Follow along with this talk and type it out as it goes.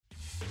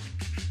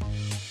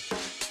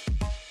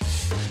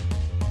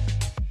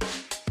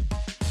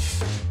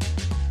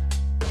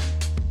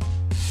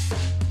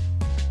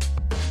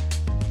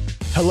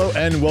Hello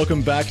and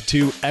welcome back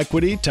to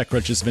Equity,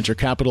 TechCrunch's venture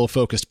capital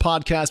focused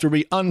podcast where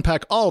we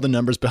unpack all the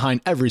numbers behind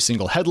every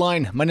single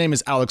headline. My name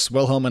is Alex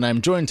Wilhelm and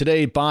I'm joined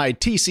today by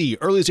TC,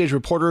 early stage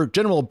reporter,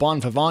 general bon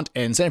vivant,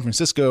 and San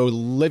Francisco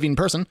living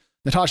person,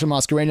 Natasha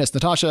Mascarenhas.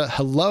 Natasha,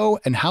 hello,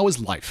 and how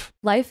is life?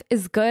 Life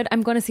is good.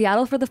 I'm going to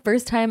Seattle for the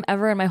first time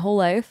ever in my whole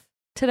life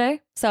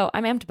today, so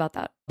I'm amped about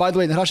that. By the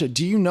way, Natasha,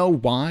 do you know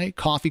why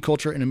coffee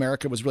culture in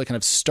America was really kind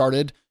of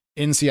started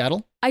in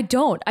Seattle? I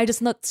don't. I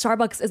just know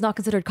Starbucks is not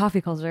considered coffee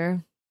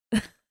culture.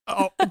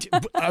 I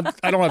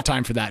don't have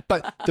time for that.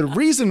 But the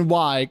reason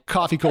why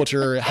coffee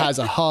culture has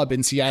a hub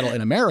in Seattle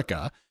in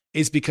America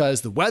is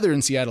because the weather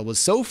in Seattle was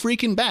so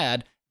freaking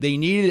bad, they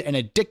needed an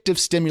addictive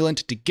stimulant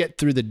to get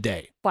through the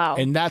day. Wow.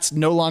 And that's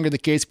no longer the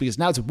case because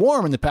now it's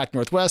warm in the Pac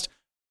Northwest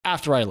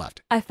after I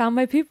left. I found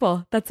my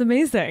people. That's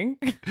amazing.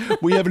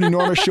 We have an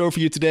enormous show for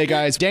you today,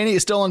 guys. Danny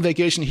is still on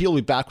vacation. He'll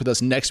be back with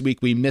us next week.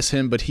 We miss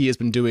him, but he has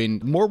been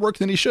doing more work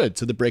than he should,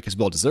 so the break is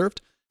well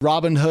deserved.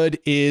 Robinhood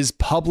is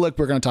public.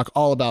 We're going to talk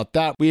all about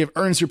that. We have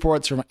earnings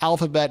reports from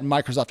Alphabet,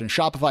 Microsoft, and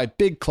Shopify,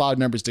 big cloud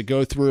numbers to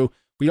go through.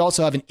 We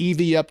also have an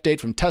EV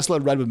update from Tesla,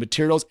 Redwood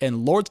Materials,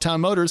 and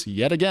Lordstown Motors,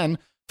 yet again.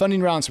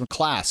 Funding rounds from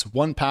Class,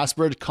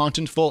 1Password,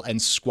 Contentful,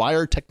 and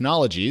Squire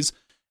Technologies.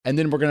 And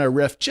then we're going to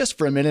riff just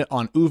for a minute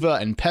on Uva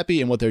and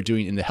Peppy and what they're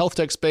doing in the health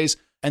tech space.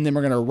 And then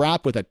we're going to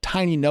wrap with a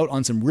tiny note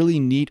on some really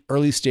neat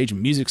early stage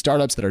music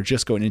startups that are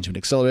just going into an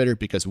accelerator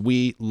because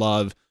we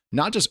love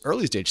not just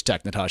early stage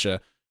tech,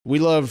 Natasha. We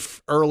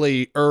love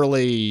early,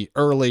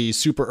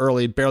 super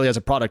early, barely as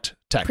a product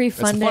tech.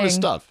 Pre-funding. It's the funnest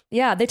stuff.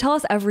 Yeah, they tell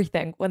us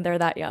everything when they're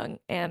that young.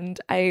 And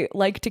I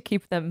like to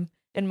keep them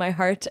in my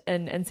heart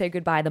and say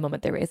goodbye the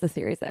moment they raise the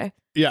Series A.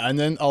 Yeah, and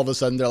then all of a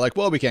sudden they're like,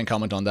 well, we can't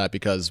comment on that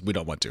because we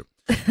don't want to.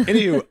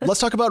 Anywho, let's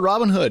talk about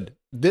Robinhood.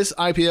 This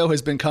IPO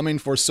has been coming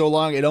for so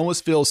long, it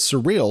almost feels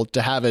surreal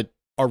to have it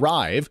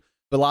arrive.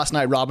 But last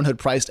night, Robinhood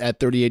priced at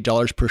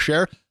 $38 per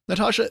share.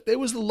 Natasha, it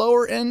was the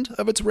lower end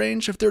of its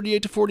range of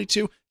 38 to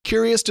 42.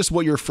 Curious just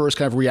what your first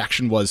kind of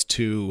reaction was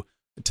to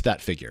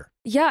that figure.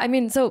 Yeah, I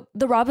mean, so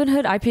the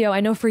Robinhood IPO,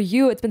 I know for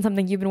you, it's been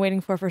something you've been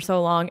waiting for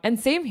so long. And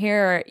same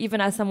here,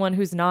 even as someone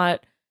who's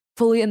not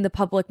fully in the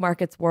public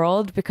markets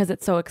world because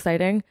it's so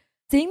exciting.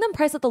 Seeing them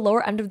price at the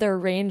lower end of their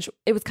range,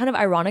 it was kind of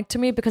ironic to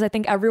me because I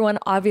think everyone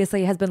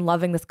obviously has been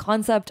loving this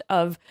concept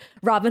of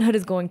Robinhood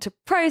is going to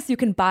price. You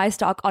can buy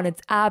stock on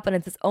its app and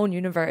it's its own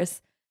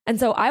universe. And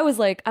so I was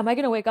like, am I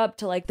going to wake up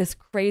to like this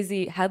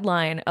crazy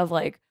headline of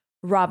like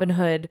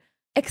Robinhood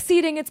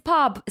exceeding its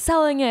pop,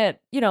 selling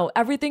it,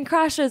 everything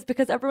crashes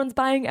because everyone's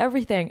buying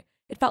everything.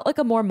 It felt like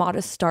a more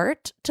modest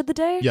start to the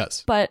day.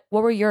 Yes. But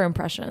what were your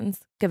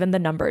impressions given the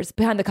numbers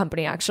behind the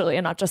company actually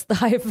and not just the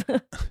hype?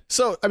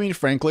 So, I mean,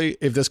 frankly,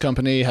 if this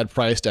company had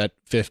priced at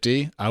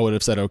 50, I would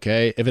have said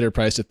okay. If it had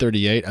priced at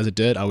 38 as it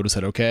did, I would have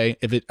said okay.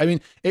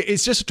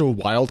 It's just a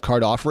wild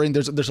card offering.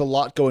 There's a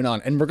lot going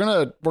on. And we're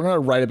going to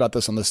write about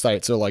this on the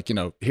site. So like,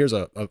 here's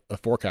a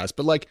forecast,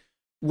 but like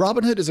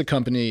Robinhood is a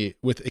company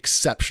with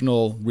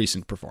exceptional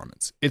recent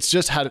performance. It's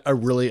just had a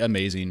really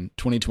amazing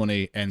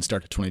 2020 and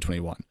start to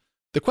 2021.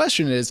 The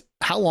question is,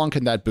 how long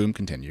can that boom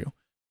continue?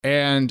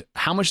 And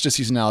how much does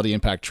seasonality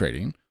impact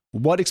trading?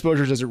 What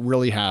exposure does it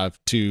really have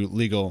to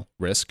legal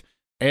risk?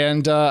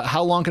 And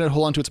how long can it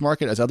hold on to its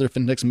market as other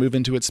fintechs move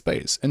into its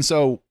space? And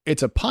so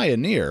it's a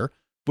pioneer,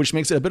 which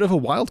makes it a bit of a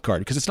wild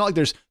card because it's not like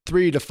there's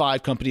 3 to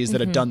 5 companies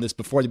that have done this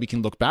before that we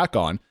can look back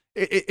on.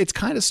 It's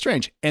kind of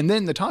strange. And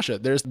then, Natasha,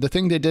 there's the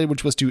thing they did,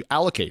 which was to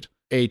allocate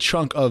a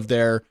chunk of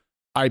their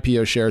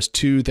IPO shares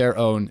to their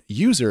own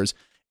users.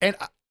 And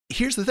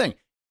here's the thing.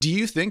 Do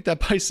you think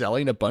that by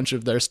selling a bunch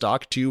of their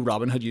stock to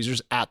Robinhood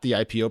users at the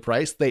IPO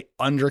price, they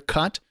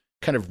undercut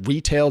kind of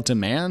retail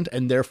demand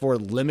and therefore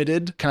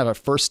limited kind of a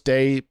first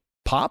day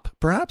pop,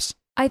 perhaps?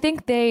 I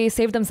think they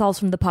saved themselves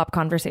from the pop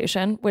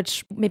conversation,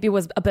 which maybe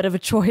was a bit of a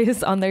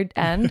choice on their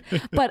end.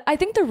 But I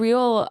think the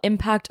real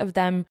impact of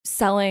them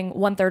selling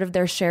 1/3 of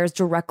their shares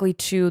directly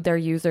to their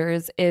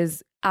users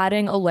is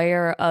adding a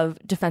layer of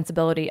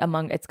defensibility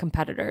among its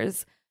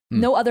competitors.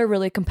 No other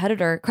really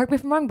competitor, correct me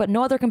if I'm wrong, but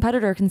no other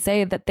competitor can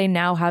say that they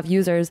now have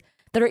users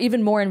that are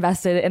even more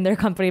invested in their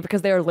company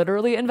because they are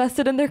literally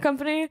invested in their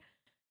company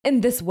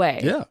in this way.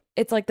 Yeah.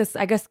 It's like this,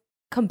 I guess,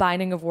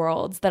 combining of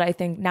worlds that I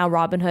think now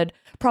Robinhood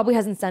probably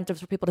has incentives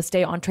for people to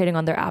stay on trading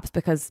on their apps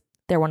because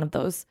they're one of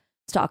those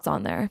stocks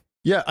on there.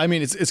 Yeah, I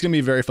mean, it's going to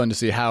be very fun to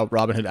see how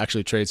Robinhood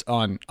actually trades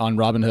on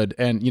Robinhood.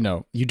 And,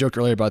 you joked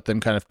earlier about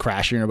them kind of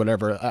crashing or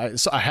whatever.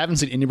 So I haven't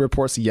seen any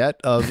reports yet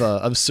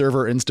of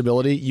server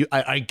instability.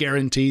 I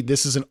guarantee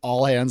this is an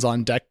all hands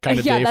on deck kind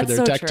of day for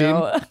their tech team.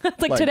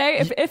 It's like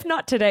today, if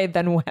not today,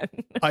 then when?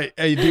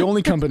 The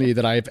only company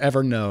that I've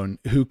ever known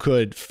who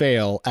could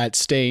fail at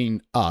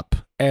staying up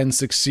and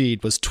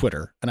succeed was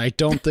Twitter. And I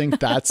don't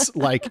think that's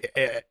like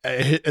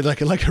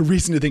a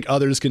reason to think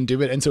others can do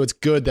it. And so it's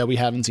good that we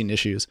haven't seen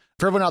issues.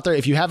 For everyone out there,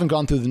 if you haven't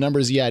gone through the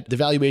numbers yet, the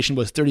valuation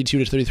was 32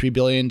 to 33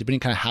 billion, depending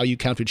kind of how you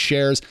counted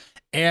shares.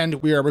 And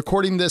we are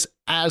recording this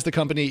as the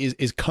company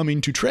is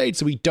coming to trade.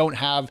 So we don't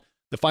have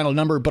the final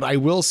number, but I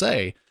will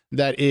say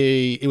that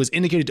it was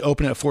indicated to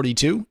open at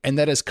 42, and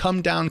that has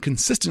come down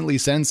consistently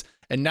since.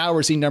 And now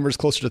we're seeing numbers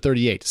closer to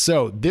 38.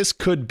 So this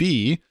could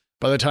be,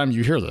 by the time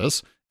you hear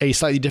this, a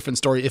slightly different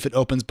story if it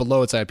opens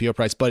below its IPO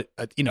price. But,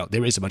 they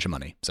raised a bunch of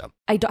money. So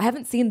I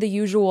haven't seen the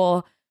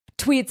usual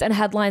tweets and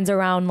headlines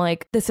around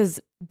like, this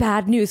is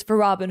bad news for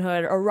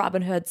Robinhood, or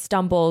Robinhood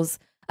stumbles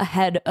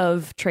ahead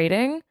of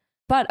trading.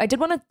 But I did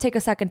want to take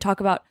a second to talk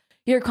about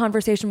your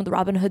conversation with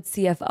Robinhood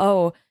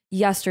CFO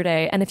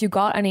yesterday, and if you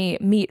got any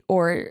meat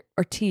or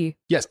tea.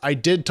 Yes, I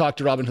did talk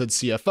to Robinhood's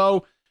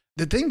CFO.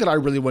 The thing that I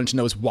really wanted to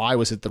know is, why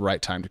was it the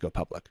right time to go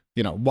public?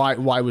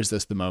 Why was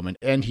this the moment?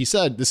 And he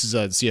said, this is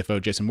a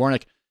CFO, Jason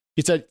Warnick.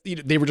 He said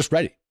they were just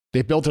ready.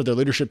 They built out their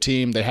leadership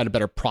team. They had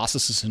better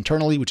processes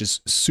internally, which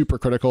is super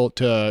critical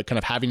to kind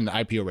of having an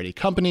IPO ready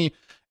company.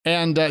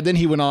 And then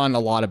he went on a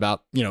lot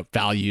about,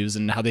 values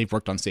and how they've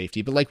worked on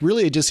safety. But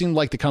really, it just seemed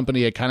like the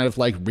company had kind of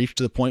reached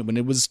to the point when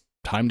it was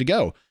time to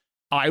go.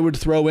 I would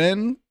throw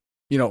in,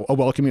 a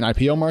welcoming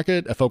IPO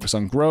market, a focus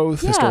on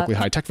growth, historically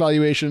high tech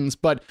valuations,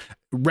 but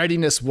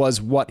readiness was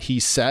what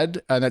he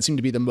said. And that seemed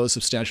to be the most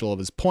substantial of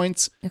his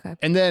points. Okay.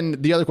 And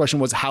then the other question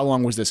was, how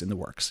long was this in the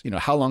works?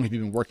 How long have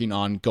you been working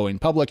on going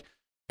public?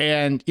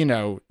 And,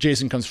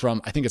 Jason comes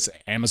from, I think it's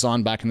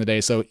Amazon back in the day.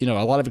 So, a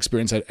lot of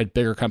experience at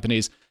bigger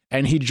companies.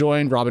 And he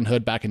joined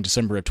Robinhood back in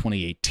December of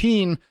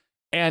 2018.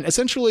 And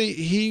essentially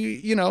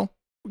he,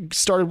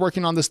 started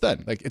working on this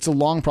then. It's a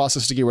long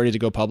process to get ready to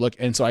go public.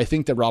 And so I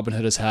think that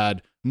Robinhood has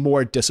had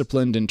more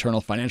disciplined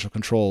internal financial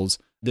controls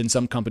than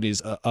some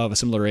companies of a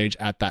similar age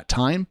at that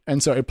time.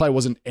 And so it probably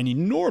wasn't an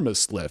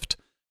enormous lift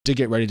to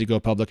get ready to go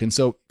public. And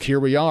so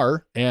here we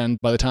are. And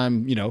by the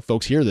time,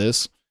 folks hear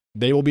this,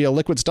 they will be a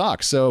liquid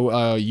stock.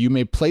 So you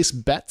may place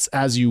bets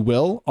as you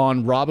will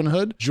on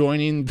Robinhood,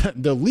 joining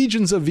the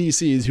legions of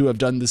VCs who have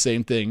done the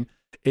same thing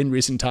in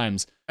recent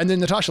times. And then,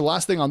 Natasha,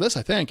 last thing on this,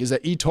 I think, is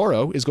that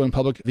eToro is going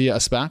public via a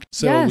SPAC.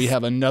 So we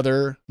have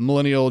another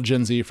millennial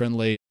Gen Z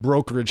friendly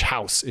brokerage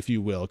house, if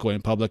you will,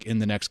 going public in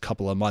the next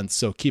couple of months.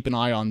 So keep an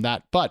eye on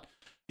that. But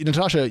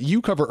Natasha, you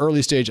cover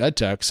early stage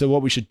edtech. So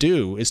what we should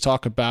do is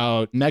talk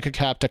about mega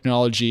cap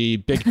technology,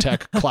 big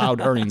tech cloud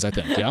earnings, I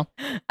think. Yeah.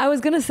 I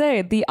was going to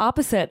say the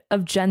opposite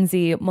of Gen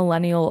Z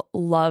millennial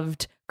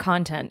loved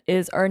content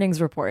is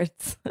earnings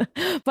reports.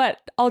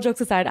 But all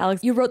jokes aside,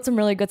 Alex, you wrote some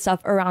really good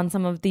stuff around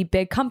some of the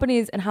big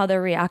companies and how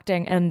they're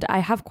reacting. And I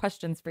have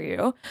questions for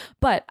you,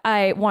 but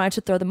I wanted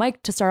to throw the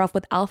mic to start off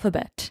with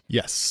Alphabet.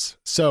 Yes.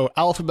 So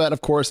Alphabet, of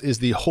course, is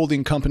the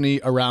holding company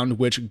around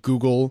which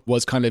Google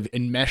was kind of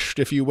enmeshed,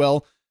 if you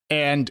will.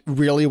 And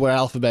really what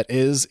Alphabet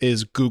is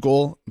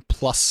Google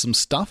plus some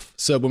stuff.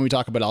 So when we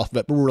talk about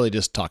Alphabet, we're really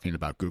just talking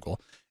about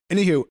Google.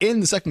 Anywho,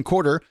 in the second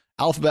quarter,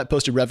 Alphabet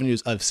posted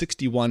revenues of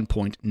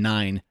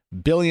 $61.9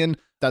 billion.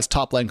 That's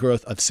top line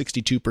growth of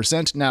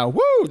 62%. Now,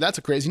 woo, that's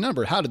a crazy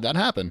number. How did that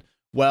happen?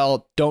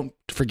 Well, don't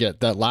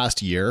forget that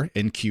last year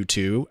in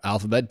Q2,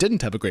 Alphabet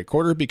didn't have a great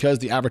quarter because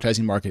the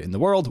advertising market in the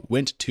world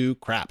went to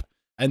crap.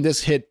 And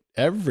this hit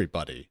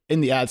everybody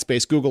in the ad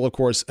space. Google, of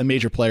course, a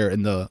major player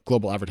in the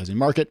global advertising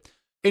market.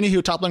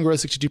 Anywho, top line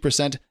growth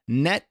 62%.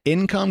 Net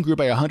income grew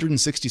by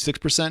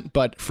 166%.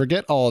 But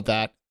forget all of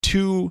that.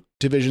 Two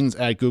divisions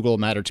at Google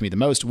matter to me the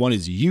most. One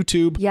is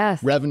YouTube.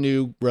 Yes.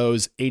 Revenue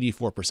rose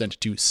 84%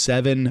 to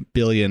 $7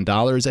 billion at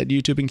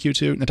YouTube in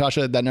Q2.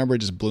 Natasha, that number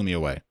just blew me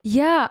away.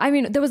 Yeah. I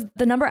mean, there was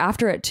the number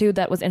after it too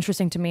that was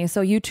interesting to me.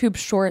 So YouTube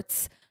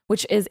Shorts,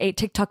 which is a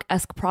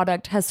TikTok-esque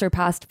product, has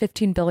surpassed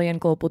 15 billion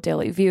global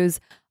daily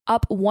views,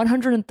 up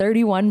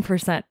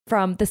 131%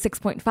 from the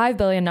 6.5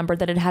 billion number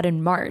that it had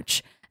in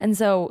March. And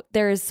so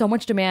there is so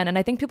much demand. And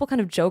I think people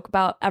kind of joke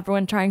about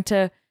everyone trying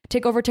to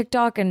take over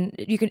TikTok, and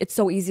it's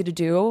so easy to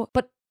do,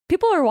 but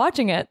people are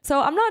watching it. So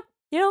I'm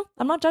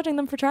not judging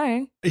them for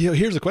trying.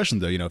 Here's a question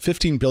though,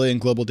 15 billion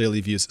global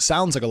daily views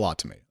sounds like a lot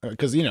to me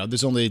because,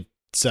 there's only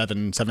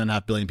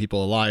 7.5 billion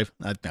people alive.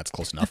 That's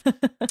close enough.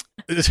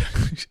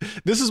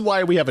 This is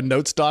why we have a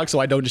notes doc, so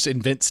I don't just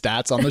invent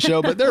stats on the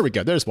show, but there we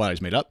go. There's what I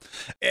just made up.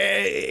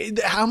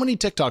 How many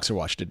TikToks are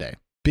watched a day?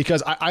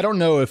 Because I don't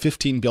know if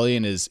 15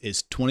 billion is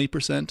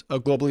 20%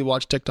 of globally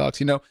watched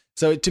TikToks,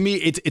 So to me,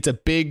 it's a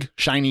big,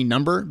 shiny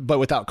number, but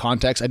without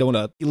context, I don't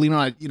want to lean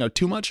on it,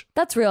 too much.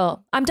 That's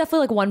real. I'm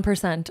definitely like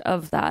 1%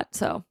 of that,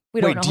 so we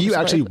don't know. Wait, do you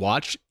actually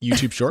watch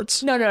YouTube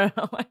Shorts? No.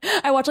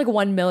 I watch like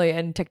 1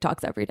 million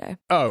TikToks every day.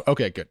 Oh,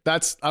 okay, good.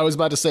 I was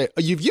about to say,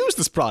 you've used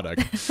this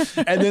product.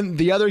 And then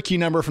the other key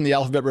number from the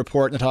Alphabet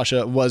report,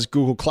 Natasha, was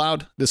Google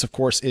Cloud. This, of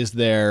course, is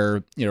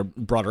their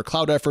broader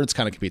cloud efforts,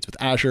 kind of competes with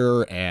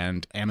Azure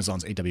and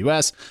Amazon's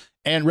AWS.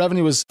 And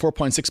revenue was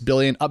 $4.6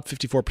 billion, up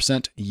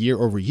 54% year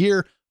over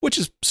year, which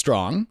is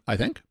strong, I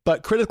think.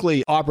 But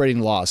critically,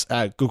 operating loss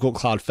at Google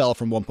Cloud fell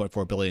from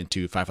 $1.4 billion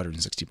to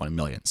 $561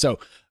 million. So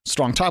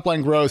strong top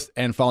line growth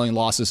and falling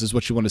losses is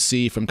what you want to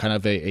see from kind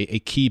of a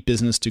key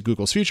business to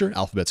Google's future,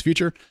 Alphabet's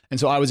future. And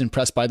so I was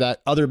impressed by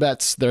that. Other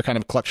bets, their kind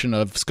of collection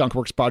of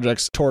skunkworks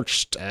projects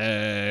torched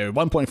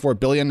 $1.4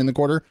 billion in the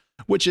quarter,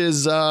 which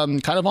is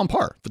kind of on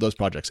par for those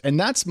projects. And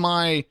that's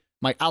my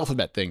my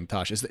Alphabet thing,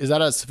 Tosh. Is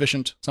that a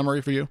sufficient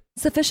summary for you?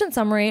 Sufficient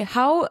summary.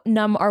 How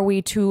numb are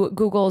we to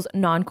Google's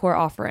non-core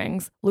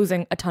offerings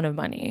losing a ton of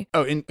money?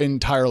 Oh,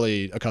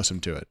 entirely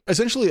accustomed to it.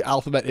 Essentially,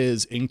 Alphabet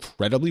is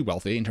incredibly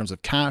wealthy in terms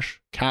of cash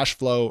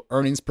flow,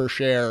 earnings per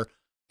share.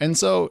 And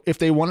so if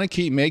they want to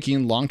keep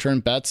making long-term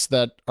bets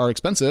that are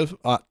expensive,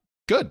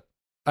 good.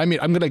 I mean,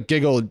 I'm going to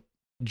giggle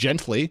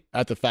gently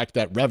at the fact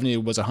that revenue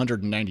was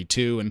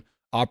 192 and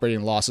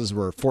operating losses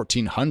were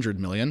 1,400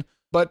 million.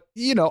 But,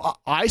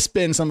 I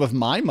spend some of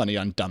my money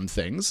on dumb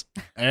things.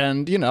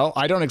 And,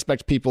 I don't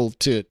expect people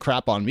to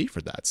crap on me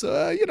for that.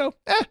 So,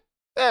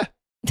 that's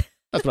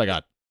what I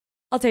got.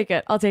 I'll take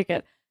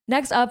it.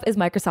 Next up is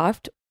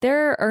Microsoft.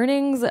 Their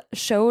earnings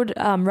showed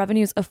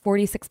revenues of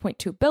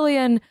 $46.2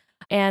 billion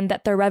and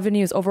that their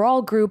revenues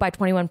overall grew by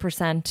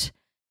 21%.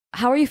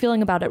 How are you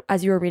feeling about it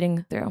as you were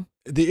reading through?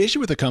 The issue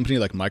with a company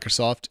like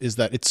Microsoft is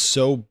that it's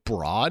so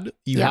broad,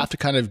 you have to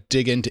kind of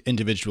dig into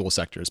individual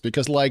sectors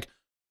because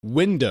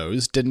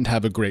Windows didn't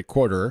have a great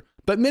quarter,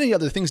 but many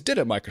other things did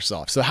at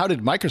Microsoft. So how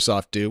did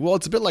Microsoft do? Well,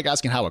 it's a bit like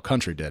asking how a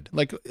country did.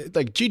 Like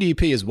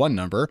GDP is one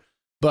number,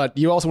 but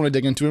you also want to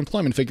dig into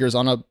employment figures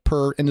on a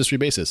per industry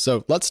basis.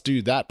 So let's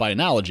do that by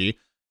analogy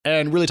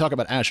and really talk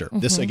about Azure.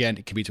 This, again,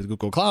 it competes with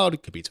Google Cloud,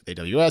 it competes with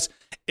AWS.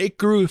 It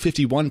grew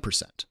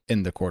 51%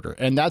 in the quarter,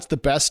 and that's the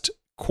best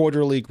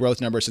quarterly growth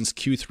number since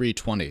Q3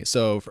 20.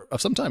 So of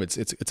some time, it's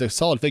a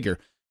solid figure.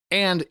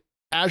 And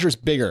Azure's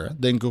bigger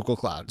than Google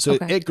Cloud. So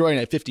it growing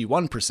at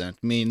 51%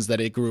 means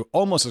that it grew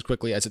almost as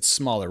quickly as its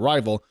smaller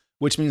rival,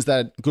 which means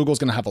that Google's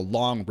going to have a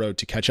long road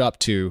to catch up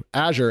to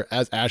Azure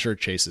as Azure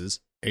chases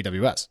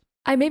AWS.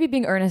 I may be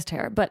being earnest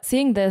here, but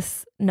seeing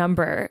this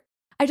number,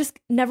 I just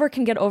never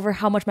can get over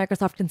how much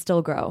Microsoft can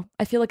still grow.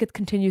 I feel like it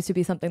continues to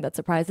be something that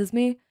surprises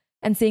me.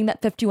 And seeing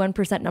that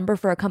 51% number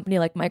for a company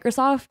like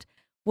Microsoft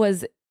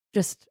was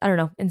just, I don't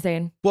know,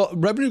 insane. Well,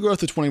 revenue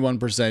growth of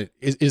 21%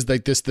 is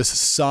like this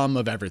sum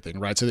of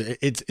everything, right? So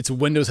it's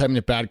Windows having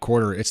a bad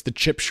quarter. It's the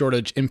chip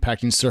shortage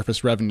impacting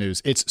Surface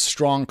revenues. It's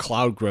strong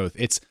cloud growth.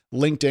 It's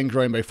LinkedIn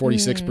growing by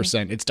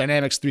 46%. It's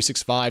Dynamics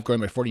 365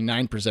 growing by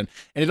 49%. And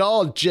it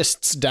all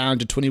gists down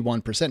to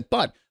 21%.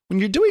 But when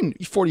you're doing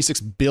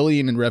 46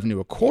 billion in revenue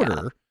a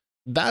quarter,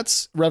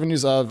 that's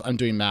revenues of, I'm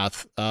doing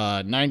math,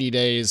 90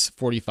 days,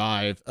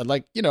 45,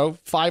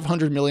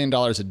 $500 million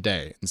a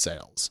day in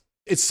sales.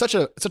 It's such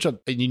an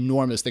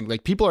enormous thing.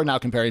 Like people are now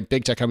comparing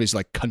big tech companies to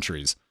like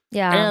countries.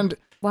 Yeah. And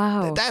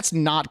wow, that's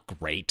not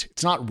great.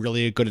 It's not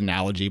really a good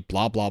analogy,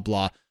 blah, blah,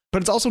 blah.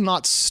 But it's also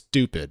not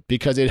stupid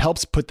because it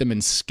helps put them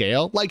in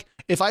scale. Like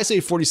if I say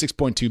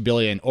 46.2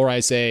 billion or I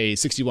say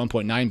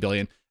 61.9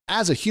 billion,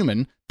 as a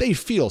human, they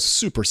feel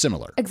super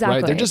similar. Exactly.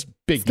 Right? They're just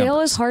big Scale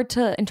numbers. is hard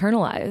to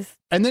internalize.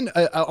 And then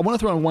I want to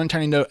throw in one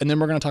tiny note, and then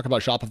we're going to talk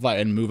about Shopify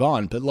and move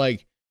on. But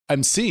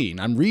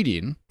I'm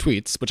reading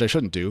tweets, which I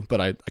shouldn't do, but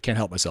I can't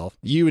help myself.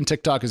 You and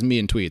TikTok is me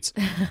and tweets.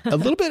 A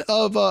little bit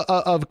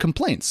of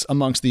complaints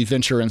amongst the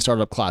venture and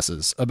startup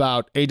classes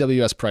about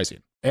AWS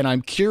pricing. And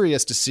I'm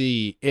curious to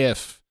see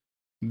if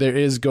there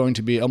is going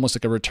to be almost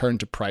like a return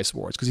to price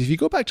wars. Because if you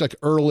go back to like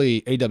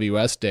early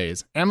AWS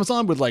days,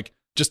 Amazon would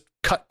just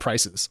cut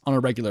prices on a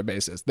regular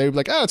basis. They would be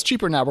like, oh, it's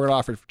cheaper now. We're going to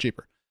offer it for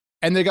cheaper.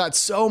 And they got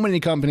so many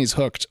companies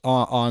hooked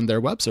on their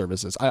web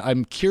services.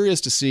 I'm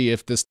curious to see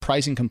if this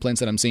pricing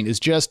complaints that I'm seeing is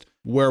just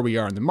where we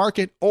are in the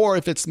market, or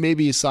if it's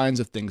maybe signs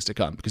of things to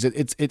come, because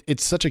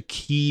it's such a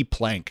key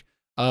plank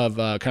of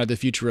kind of the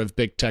future of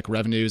big tech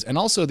revenues and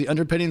also the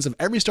underpinnings of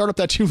every startup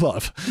that you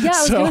love. Yeah,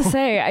 I was going to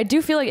say, I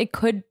do feel like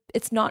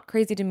it's not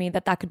crazy to me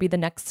that could be the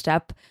next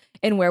step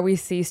in where we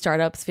see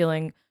startups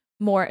feeling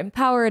more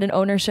empowered and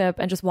ownership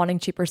and just wanting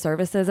cheaper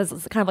services.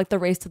 It's kind of like the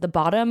race to the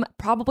bottom.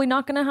 Probably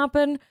not going to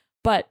happen.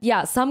 But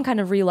yeah, some kind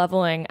of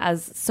re-leveling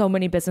as so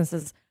many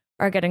businesses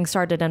are getting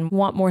started and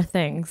want more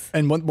things.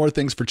 And want more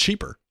things for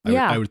cheaper,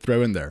 I would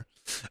throw in there.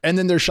 And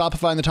then there's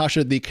Shopify,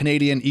 Natasha, the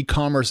Canadian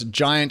e-commerce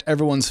giant,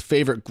 everyone's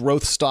favorite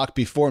growth stock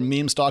before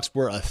meme stocks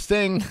were a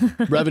thing.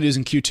 Revenues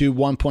in Q2,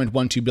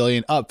 $1.12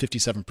 billion, up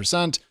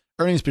 57%.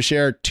 Earnings per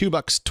share,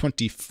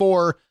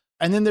 $2.24.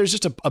 And then there's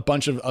just a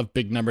bunch of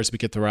big numbers we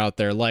could throw out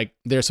there, like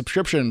their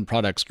subscription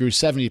products grew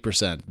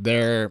 70%.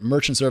 Their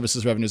merchant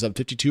services revenues up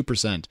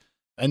 52%.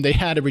 And they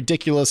had a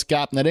ridiculous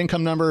GAAP net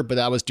income number, but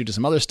that was due to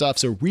some other stuff.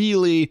 So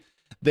really,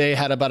 they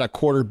had about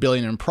 $250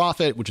 million in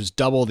profit, which is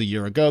double the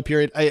year ago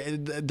period.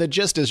 The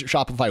gist is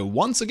Shopify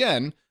once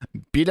again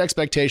beat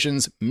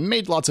expectations,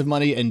 made lots of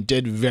money, and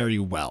did very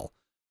well.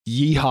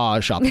 Yeehaw,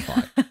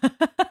 Shopify.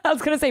 I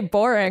was going to say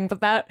boring,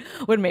 but that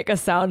would make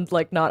us sound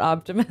like not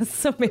optimists.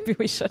 So maybe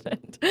we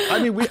shouldn't.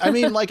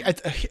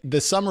 The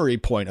summary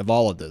point of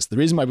all of this, the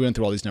reason why we went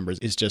through all these numbers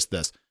is just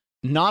this.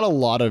 Not a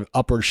lot of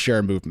upward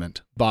share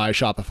movement by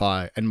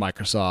Shopify and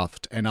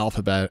Microsoft and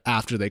Alphabet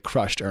after they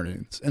crushed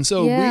earnings. And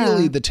so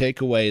really the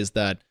takeaway is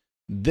that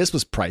this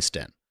was priced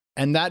in.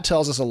 And that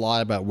tells us a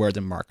lot about where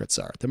the markets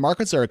are. The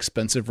markets are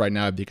expensive right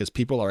now because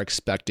people are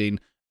expecting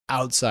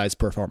outsized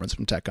performance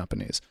from tech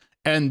companies.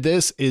 And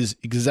this is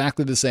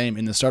exactly the same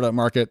in the startup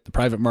market, the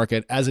private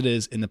market, as it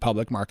is in the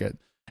public market.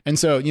 And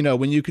so,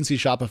 when you can see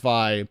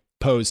Shopify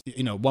post,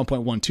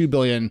 $1.12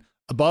 billion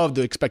above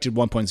the expected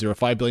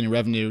 1.05 billion in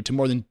revenue to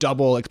more than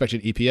double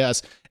expected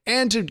EPS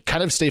and to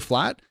kind of stay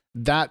flat,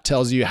 that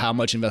tells you how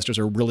much investors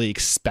are really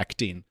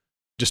expecting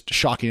just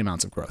shocking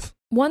amounts of growth.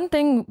 One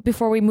thing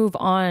before we move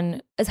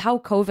on is how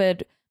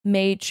COVID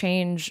may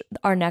change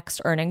our next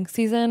earnings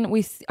season.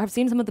 We have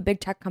seen some of the big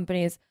tech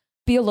companies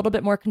be a little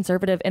bit more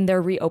conservative in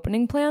their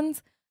reopening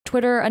plans.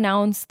 Twitter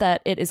announced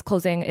that it is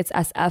closing its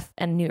SF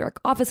and New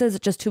York offices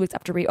just 2 weeks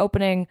after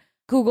reopening.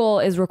 Google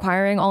is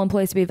requiring all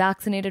employees to be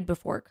vaccinated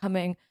before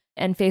coming,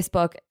 and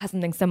Facebook has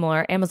something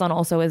similar. Amazon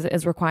also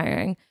is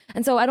requiring.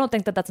 And so I don't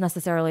think that that's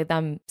necessarily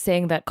them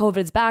saying that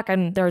COVID's back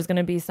and there's going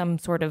to be some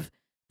sort of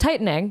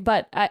tightening,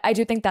 but I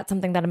do think that's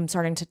something that I'm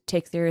starting to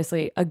take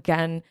seriously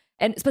again,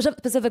 and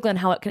specifically on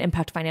how it can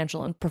impact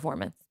financial and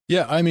performance.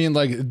 Yeah, I mean,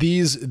 like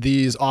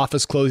these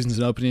office closings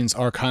and openings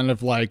are kind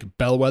of like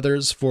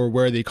bellwethers for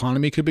where the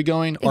economy could be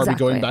going. Exactly. Are we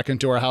going back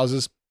into our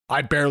houses?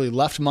 I barely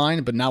left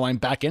mine, but now I'm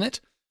back in it.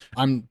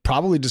 I'm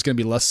probably just going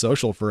to be less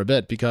social for a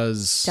bit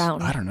because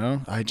I don't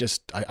know.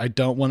 I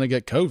don't want to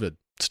get COVID.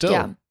 Still,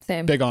 yeah,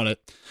 same. Big on it.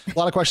 A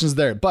lot of questions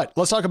there, but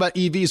let's talk about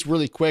EVs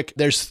really quick.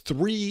 There's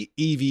 3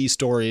 EV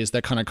stories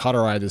that kind of caught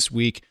our eye this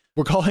week.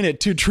 We're calling it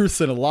 2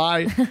 truths and a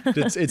lie.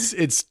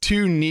 It's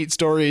 2 neat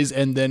stories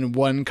and then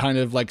one kind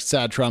of like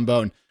sad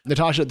trombone.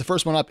 Natasha, the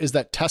first one up is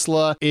that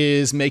Tesla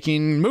is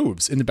making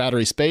moves in the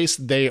battery space.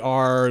 They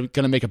are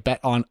going to make a bet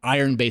on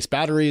iron-based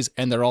batteries,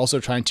 and they're also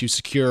trying to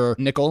secure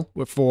nickel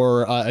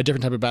for a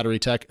different type of battery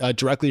tech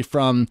directly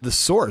from the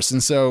source.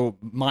 And so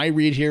my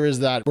read here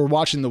is that we're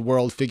watching the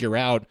world figure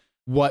out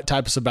what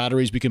types of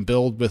batteries we can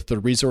build with the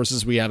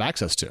resources we have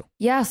access to.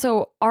 Yeah,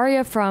 so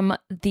Arya from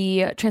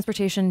the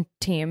transportation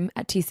team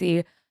at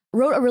TC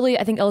wrote a really,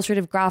 I think,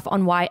 illustrative graph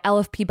on why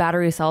LFP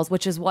battery cells,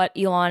 which is what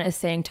Elon is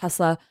saying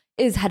Tesla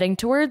is heading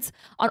towards,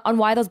 on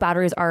why those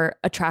batteries are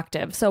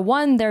attractive. So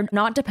one, they're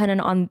not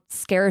dependent on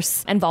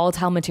scarce and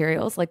volatile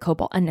materials like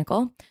cobalt and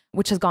nickel,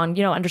 which has gone,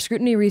 under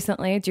scrutiny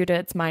recently due to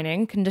its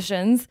mining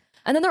conditions.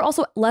 And then they're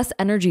also less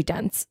energy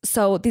dense.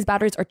 So these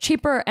batteries are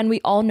cheaper, and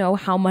we all know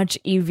how much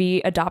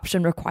EV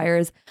adoption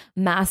requires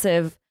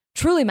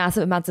truly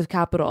massive amounts of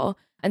capital.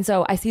 And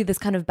so I see this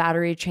kind of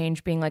battery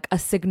change being like a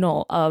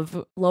signal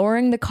of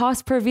lowering the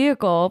cost per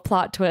vehicle,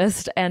 plot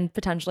twist, and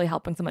potentially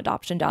helping some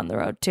adoption down the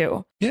road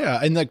too. Yeah.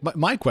 And like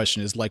my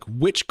question is like,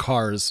 which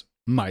cars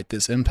might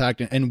this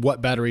impact and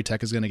what battery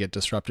tech is going to get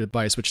disrupted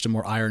by a switch to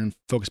more iron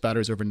focused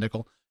batteries over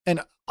nickel? And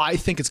I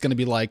think it's going to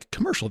be like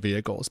commercial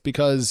vehicles,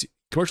 because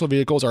commercial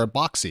vehicles are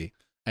boxy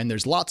and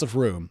there's lots of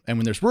room. And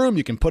when there's room,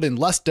 you can put in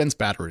less dense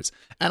batteries.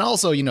 And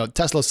also,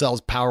 Tesla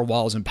sells power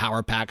walls and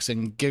power packs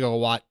and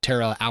gigawatt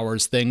tera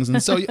hours things.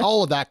 And so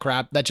all of that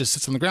crap that just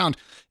sits on the ground,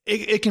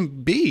 it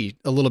can be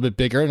a little bit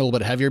bigger and a little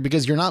bit heavier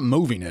because you're not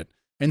moving it.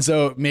 And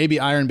so maybe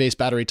iron-based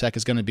battery tech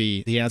is going to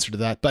be the answer to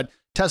that. But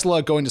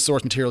Tesla going to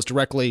source materials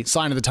directly,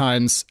 sign of the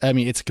times. I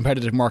mean, it's a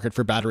competitive market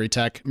for battery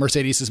tech.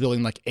 Mercedes is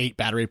building like 8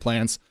 battery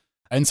plants.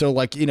 And so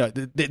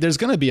there's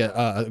going to be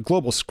a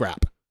global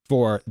scrap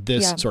for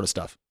this sort of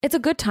stuff. It's a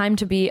good time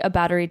to be a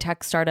battery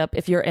tech startup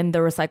if you're in the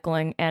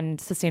recycling and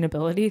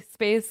sustainability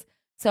space.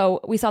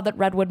 So we saw that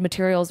Redwood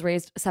Materials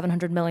raised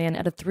 $700 million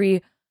at a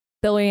 $3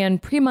 billion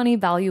pre-money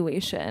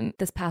valuation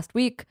this past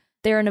week.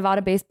 They're a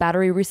Nevada-based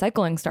battery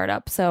recycling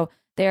startup. So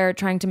they're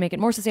trying to make it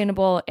more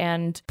sustainable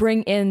and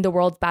bring in the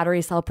world's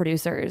battery cell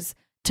producers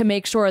to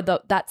make sure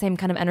that that same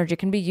kind of energy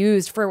can be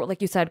used for,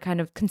 like you said, kind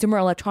of consumer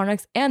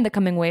electronics and the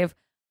coming wave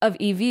of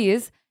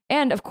EVs.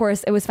 And of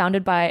course, it was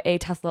founded by a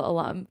Tesla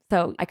alum.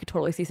 So I could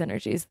totally see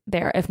synergies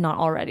there, if not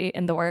already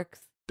in the works.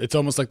 It's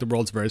almost like the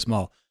world's very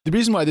small. The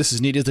reason why this is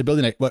neat is they're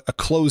building a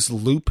closed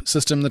loop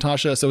system,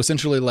 Natasha. So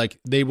essentially, like,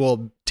 they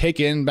will take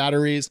in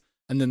batteries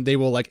and then they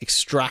will like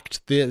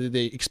extract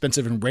the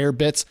expensive and rare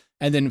bits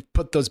and then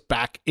put those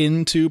back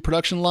into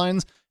production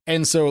lines.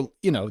 And so,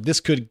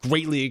 this could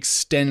greatly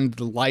extend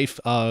the life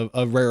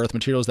of rare earth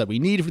materials that we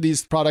need for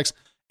these products,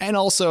 and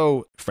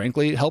also,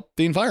 frankly, help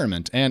the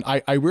environment. And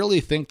I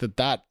really think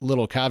that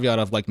little caveat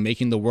of like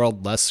making the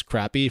world less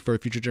crappy for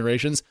future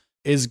generations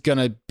is going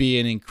to be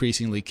an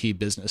increasingly key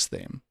business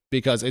theme,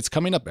 because it's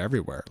coming up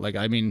everywhere. Like,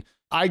 I mean,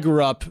 I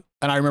grew up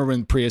and I remember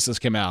when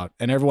Priuses came out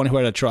and everyone who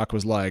had a truck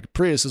was like,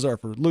 Priuses are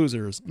for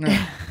losers.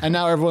 And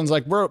now everyone's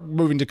like, we're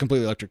moving to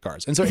completely electric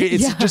cars. And so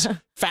it's just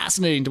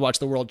fascinating to watch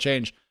the world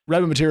change.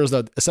 Redwood Materials, though,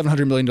 a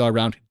 $700 million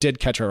round did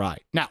catch our eye.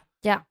 Now,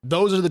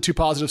 those are the 2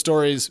 positive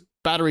stories.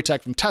 Battery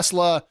tech from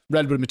Tesla,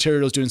 Redwood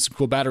Materials doing some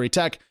cool battery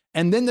tech.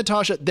 And then,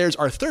 Natasha, there's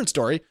our third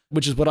story,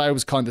 which is what I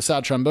was calling the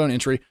sad trombone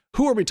entry.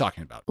 Who are we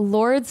talking about?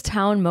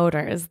 Lordstown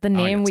Motors, the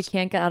name we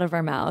can't get out of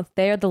our mouth.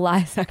 They are the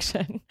lie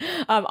section.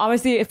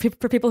 Obviously,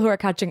 for people who are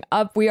catching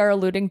up, we are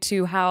alluding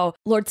to how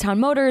Lordstown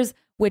Motors,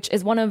 which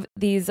is one of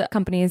these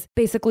companies,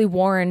 basically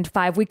warned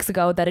 5 weeks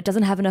ago that it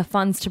doesn't have enough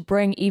funds to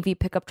bring EV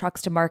pickup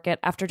trucks to market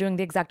after doing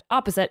the exact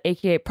opposite,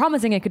 aka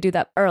promising it could do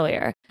that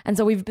earlier. And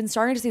so we've been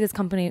starting to see this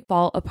company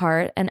fall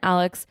apart. And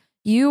Alex,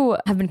 You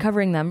have been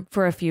covering them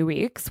for a few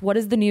weeks. What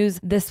is the news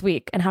this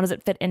week and how does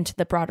it fit into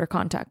the broader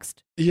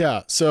context?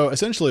 Yeah. So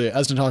essentially,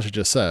 as Natasha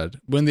just said,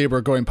 when they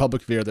were going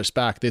public via their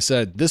SPAC, they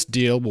said this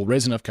deal will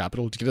raise enough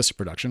capital to get us to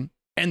production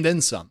and then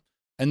some.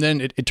 And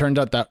then it turned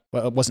out that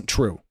it wasn't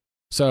true.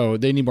 So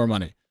they need more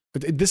money.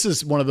 But this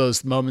is one of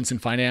those moments in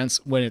finance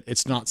when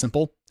it's not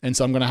simple. And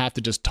so I'm going to have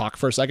to just talk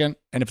for a second.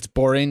 And if it's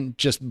boring,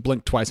 just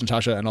blink twice,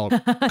 Natasha, and I'll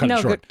cut no,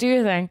 it short. Do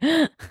your thing.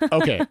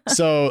 Okay.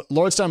 So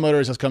Lordstown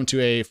Motors has come to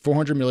a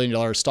 $400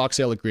 million stock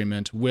sale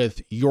agreement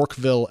with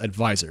Yorkville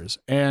Advisors.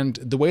 And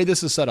the way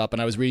this is set up,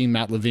 and I was reading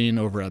Matt Levine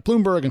over at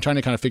Bloomberg and trying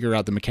to kind of figure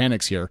out the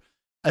mechanics here.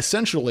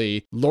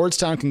 Essentially,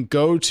 Lordstown can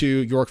go to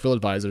Yorkville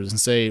Advisors and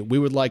say, we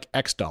would like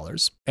X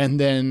dollars. And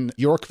then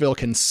Yorkville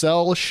can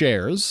sell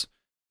shares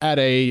at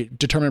a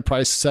determined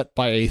price set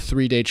by a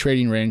 3-day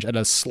trading range at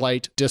a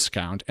slight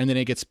discount, and then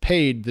it gets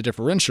paid the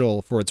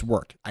differential for its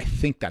work. I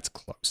think that's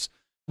close.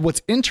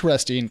 What's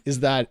interesting is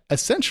that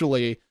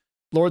essentially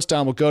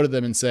Lordstown will go to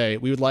them and say,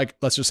 we would like,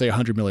 let's just say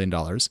 $100 million.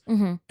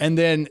 Mm-hmm. And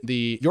then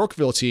the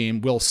Yorkville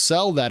team will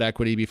sell that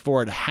equity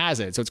before it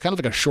has it. So it's kind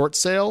of like a short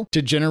sale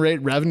to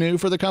generate revenue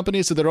for the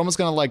company. So they're almost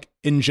going to like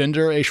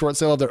engender a short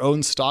sale of their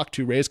own stock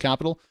to raise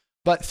capital.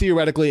 But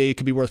theoretically, it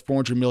could be worth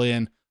 $400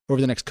 million over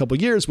the next couple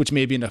of years, which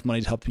may be enough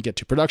money to help them get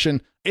to production.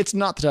 It's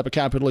not the type of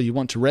capital you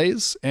want to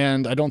raise,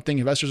 and I don't think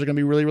investors are going to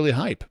be really, really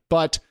hype.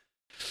 But,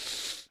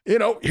 you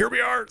know, here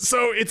we are.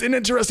 So it's an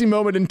interesting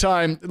moment in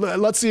time.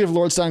 Let's see if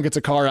Lordstown gets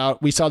a car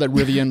out. We saw that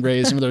Rivian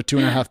raised another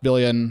 $2.5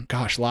 billion,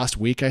 last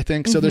week, I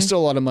think. So there's still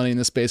a lot of money in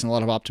this space and a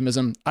lot of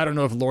optimism. I don't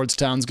know if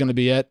Lordstown's going to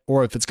be it,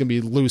 or if it's going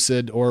to be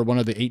Lucid or one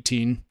of the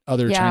 18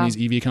 other Chinese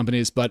EV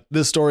companies, but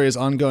this story is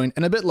ongoing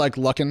and a bit like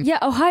Luckin. Yeah,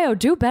 Ohio,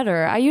 do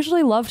better. I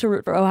usually love to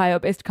root for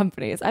Ohio-based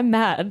companies. I'm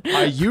mad.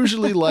 I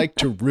usually like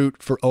to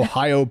root for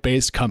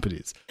Ohio-based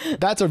companies.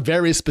 That's a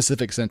very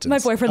specific sentence. My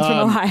boyfriend's from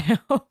Ohio.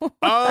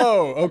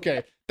 Oh,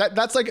 okay.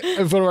 That's like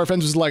if one of our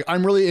friends was like,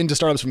 I'm really into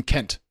startups from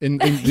Kent in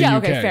the yeah,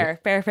 UK. Okay,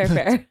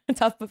 fair.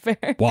 Tough but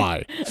fair.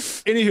 Why?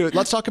 Anywho,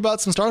 let's talk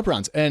about some startup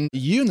rounds. And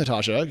you,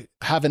 Natasha,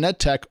 have an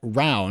EdTech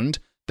round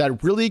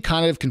that really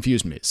kind of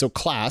confused me. So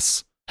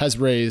Class has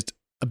raised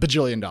 $1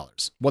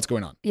 bajillion. What's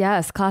going on?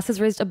 Yes, Class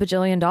has raised $1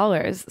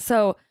 billion.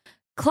 So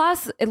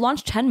Class, it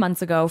launched 10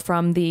 months ago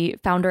from the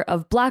founder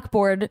of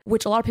Blackboard,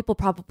 which a lot of people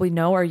probably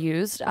know or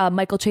used.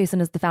 Michael Chasen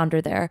is the founder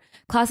there.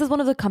 Class is one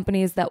of the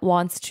companies that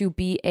wants to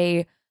be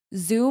a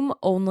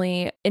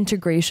Zoom-only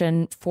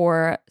integration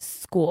for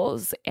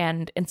schools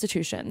and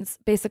institutions,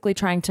 basically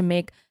trying to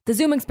make the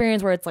Zoom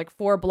experience where it's like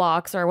 4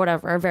 blocks or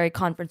whatever, very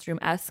conference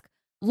room-esque,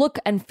 look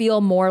and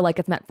feel more like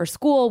it's meant for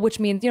school, which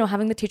means,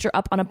 having the teacher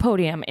up on a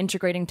podium,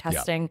 integrating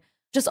testing,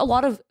 just a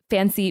lot of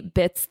fancy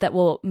bits that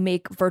will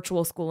make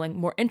virtual schooling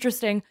more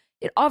interesting.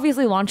 It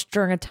obviously launched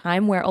during a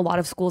time where a lot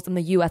of schools in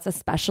the US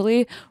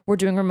especially were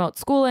doing remote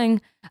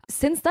schooling.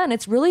 Since then,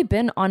 it's really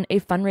been on a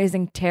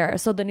fundraising tear.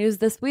 So the news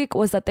this week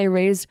was that they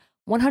raised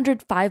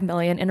 $105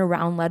 million in a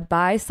round led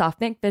by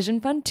SoftBank Vision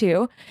Fund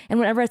 2. And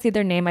whenever I see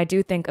their name, I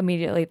do think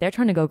immediately they're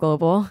trying to go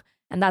global.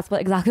 And that's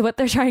exactly what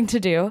they're trying to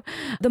do.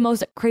 The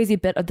most crazy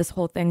bit of this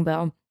whole thing,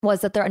 though,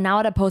 was that they're now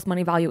at a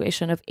post-money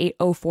valuation of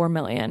 $804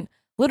 million,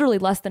 literally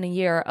less than a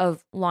year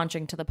of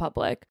launching to the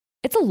public.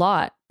 It's a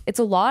lot. It's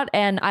a lot.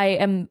 And I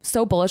am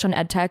so bullish on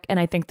EdTech.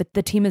 And I think that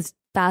the team is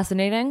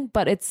fascinating.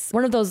 But it's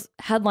one of those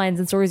headlines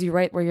and stories you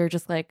write where you're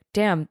just like,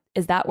 damn,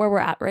 is that where we're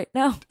at right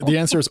now? The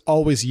answer is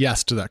always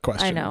yes to that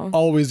question. I know.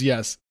 Always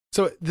yes.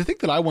 So the thing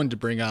that I wanted to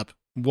bring up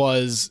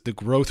was the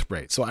growth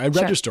rate. So I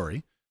read your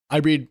story. I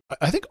read,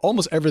 I think,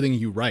 almost everything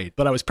you write,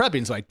 but I was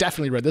prepping, so I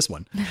definitely read this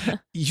one.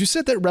 You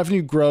said that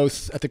revenue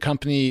growth at the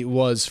company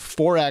was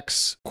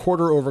 4x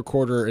quarter over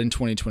quarter in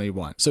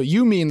 2021. So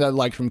you mean that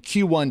like from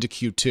Q1 to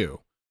Q2,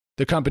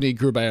 the company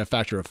grew by a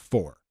factor of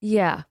 4?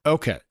 Yeah.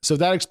 Okay. So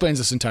that explains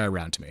this entire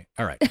round to me.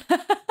 All right.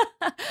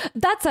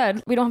 That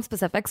said, we don't have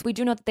specifics. We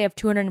do know that they have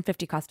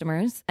 250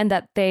 customers and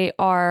that they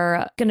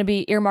are going to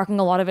be earmarking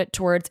a lot of it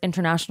towards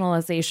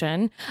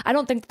internationalization. I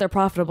don't think that they're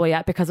profitable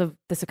yet because of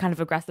this kind of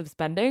aggressive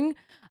spending.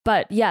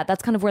 But yeah,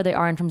 that's kind of where they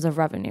are in terms of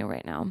revenue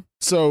right now.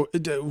 So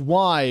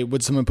why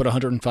would someone put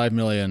 $105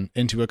 million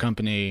into a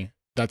company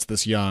that's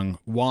this young?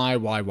 Why?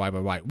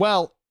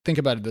 Well, think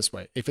about it this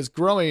way. If it's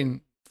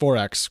growing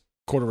 4x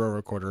quarter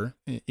over quarter,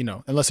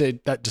 unless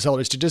that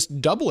decelerates to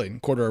just doubling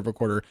quarter over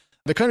quarter,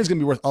 the company's going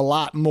to be worth a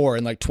lot more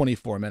in like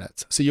 24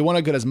 minutes. So you want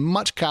to get as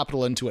much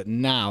capital into it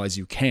now as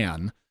you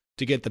can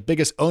to get the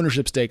biggest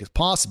ownership stake as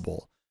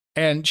possible.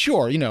 And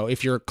sure,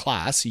 if you're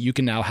Class, you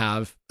can now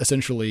have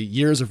essentially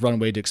years of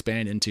runway to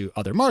expand into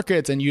other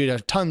markets and you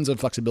have tons of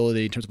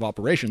flexibility in terms of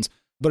operations.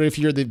 But if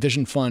you're the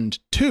Vision Fund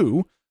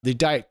 2, the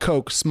Diet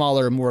Coke,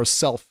 smaller, more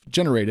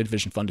self-generated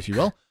Vision Fund, if you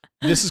will,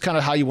 this is kind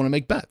of how you want to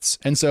make bets.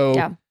 And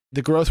so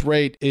the growth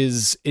rate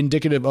is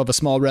indicative of a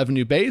small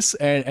revenue base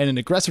and an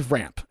aggressive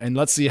ramp. And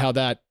let's see how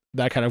that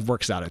kind of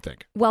works out, I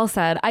think. Well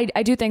said.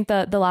 I do think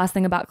the last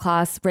thing about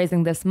Class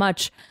raising this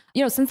much,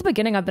 since the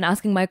beginning, I've been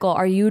asking Michael,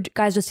 are you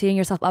guys just teeing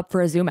yourself up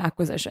for a Zoom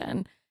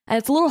acquisition? And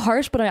it's a little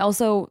harsh, but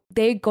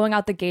they going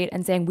out the gate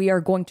and saying we are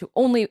going to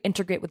only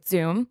integrate with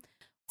Zoom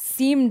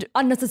seemed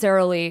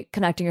unnecessarily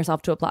connecting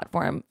yourself to a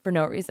platform for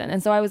no reason.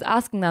 And so I was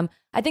asking them,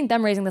 I think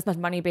them raising this much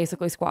money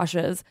basically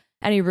squashes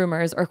any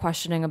rumors or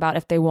questioning about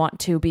if they want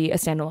to be a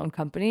standalone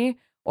company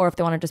or if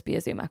they want to just be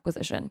a Zoom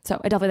acquisition.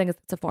 So I definitely think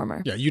it's a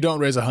former. Yeah, you don't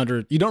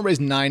raise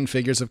 9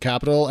 figures of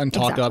capital and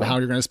talk about how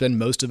you're going to spend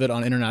most of it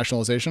on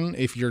internationalization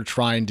if you're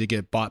trying to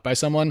get bought by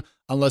someone,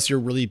 unless you're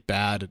really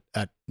bad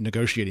at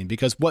negotiating.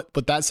 Because what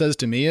that says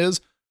to me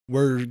is,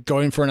 we're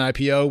going for an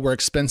IPO, we're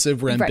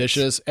expensive, we're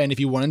ambitious, and if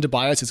you wanted to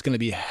buy us, it's going to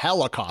be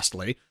hella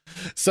costly.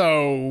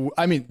 So,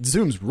 I mean,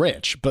 Zoom's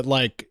rich, but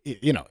like,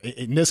 you know,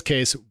 in this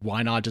case,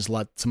 why not just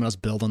let someone else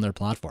build on their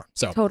platform?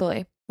 So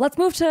totally. Let's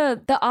move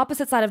to the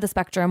opposite side of the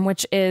spectrum,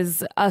 which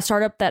is a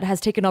startup that has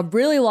taken a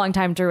really long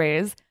time to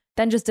raise,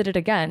 then just did it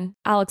again.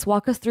 Alex,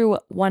 walk us through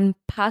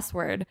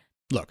 1Password.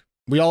 Look,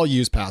 we all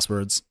use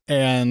passwords,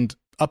 and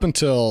up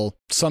until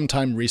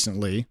sometime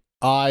recently,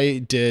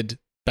 I did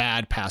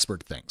bad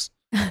password things.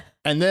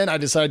 And then I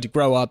decided to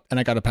grow up and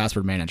I got a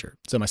password manager.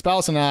 So my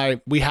spouse and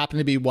I, we happen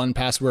to be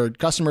 1Password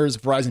customers.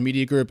 Verizon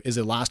Media Group is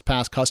a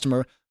LastPass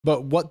customer.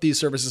 But what these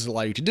services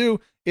allow you to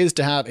do is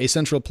to have a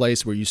central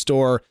place where you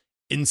store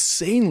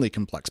insanely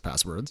complex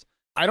passwords.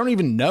 I don't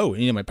even know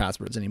any of my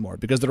passwords anymore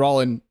because they're all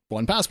in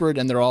 1Password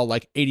and they're all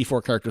like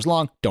 84 characters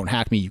long. Don't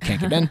hack me, you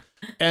can't get in.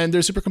 And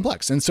they're super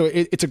complex. And so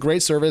it's a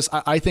great service.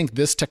 I think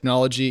this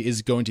technology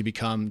is going to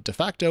become de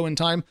facto in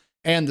time.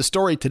 And the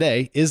story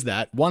today is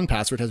that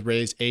 1Password has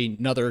raised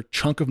another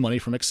chunk of money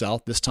from Accel,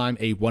 this time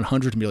a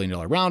 $100 million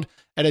round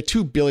at a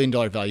 $2 billion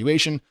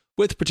valuation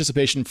with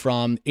participation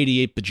from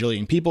 88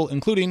 bajillion people,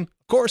 including,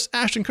 of course,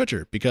 Ashton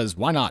Kutcher, because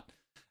why not?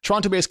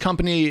 Toronto-based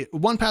company,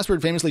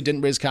 1Password famously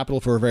didn't raise capital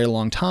for a very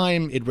long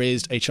time. It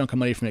raised a chunk of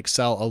money from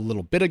Accel a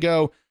little bit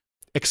ago.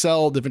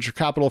 Accel, the venture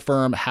capital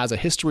firm, has a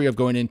history of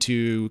going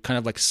into kind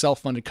of like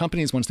self-funded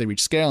companies once they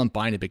reach scale and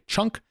buying a big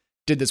chunk.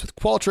 Did this with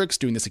Qualtrics,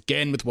 doing this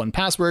again with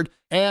 1Password,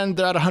 and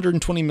they're at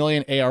 120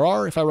 million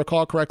ARR, if I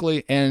recall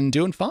correctly, and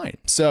doing fine.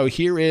 So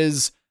here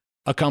is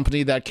a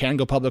company that can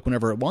go public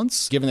whenever it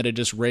wants, given that it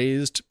just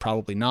raised,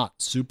 probably not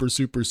super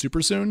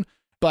soon,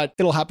 but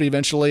it'll happen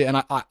eventually. And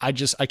I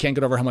can't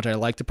get over how much I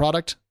like the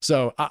product.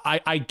 So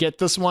I get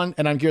this one.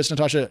 And I'm curious,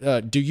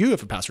 Natasha, do you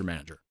have a password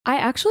manager? I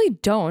actually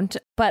don't,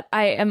 but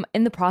I am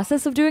in the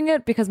process of doing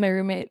it because my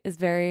roommate is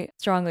very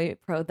strongly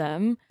pro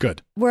them.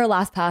 Good. We're a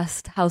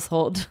LastPass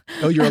household.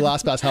 Oh, you're a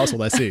LastPass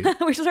household. I see.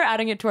 We should start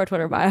adding it to our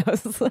Twitter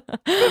bios,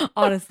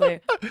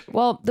 honestly.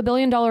 Well, the $1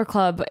 Billion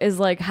Club is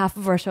like half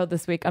of our show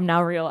this week, I'm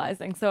now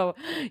realizing. So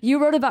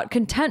you wrote about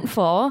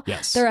Contentful.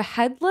 Yes. They're a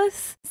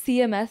headless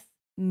CMS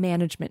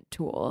management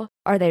tool.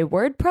 Are they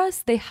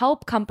WordPress? They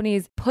help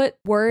companies put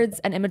words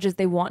and images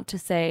they want to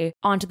say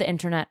onto the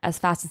internet as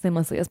fast and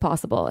seamlessly as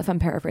possible, if I'm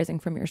paraphrasing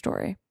from your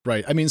story.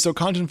 Right. I mean, so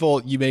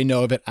Contentful, you may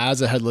know of it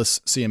as a headless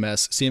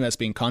CMS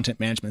being content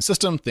management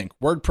system. Think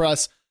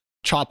WordPress.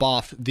 Chop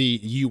off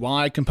the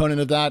UI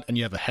component of that, and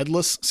you have a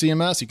headless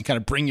CMS. You can kind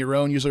of bring your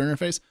own user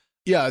interface.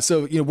 Yeah,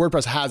 so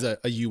WordPress has a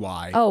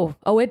UI.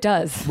 Oh, it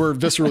does. We're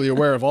viscerally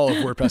aware of all of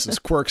WordPress's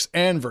quirks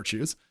and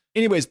virtues.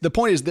 Anyways, the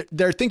point is that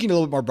they're thinking a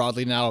little bit more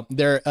broadly now.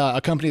 They're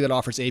a company that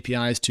offers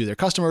APIs to their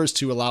customers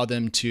to allow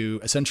them to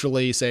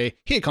essentially say,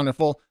 hey,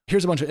 Contentful,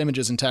 here's a bunch of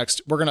images and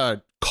text. We're going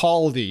to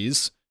call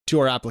these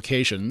to our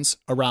applications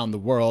around the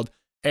world.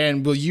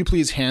 And will you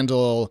please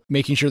handle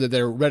making sure that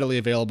they're readily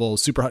available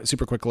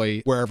super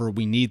quickly wherever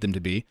we need them to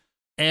be?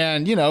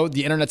 And,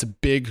 the internet's a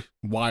big,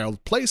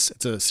 wild place.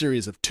 It's a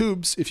series of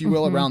tubes, if you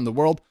will, around the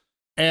world.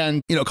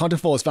 And,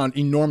 Contentful has found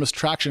enormous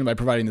traction by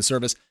providing the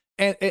service.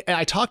 And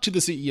I talked to the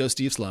CEO,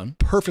 Steve Sloan,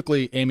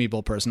 perfectly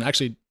amiable person.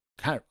 Actually,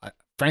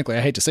 frankly,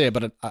 I hate to say it,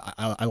 but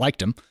I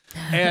liked him.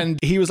 And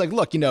he was like,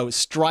 look,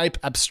 Stripe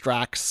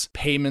abstracts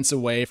payments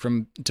away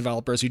from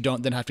developers who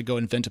don't then have to go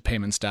invent a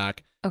payment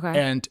stack. Okay.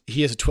 And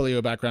he has a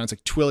Twilio background. It's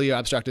like Twilio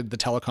abstracted the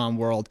telecom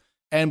world.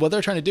 And what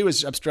they're trying to do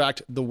is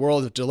abstract the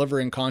world of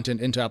delivering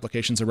content into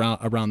applications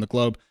around the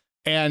globe.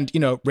 And,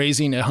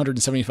 raising a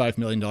 $175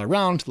 million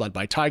round led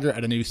by Tiger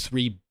at a new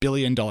 $3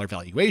 billion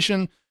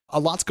valuation. A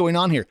lot's going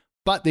on here.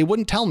 But they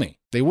wouldn't tell me.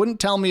 They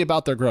wouldn't tell me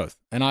about their growth.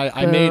 And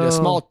I made a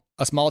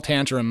small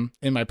tantrum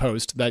in my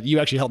post that you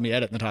actually helped me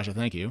edit, Natasha.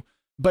 Thank you.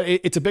 But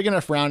it's a big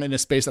enough round in a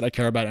space that I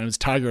care about, and it's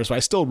Tiger, so I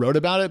still wrote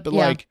about it.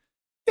 But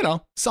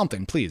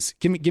something, please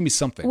give me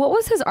something. What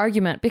was his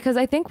argument? Because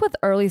I think with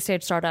early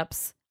stage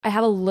startups, I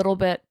have a little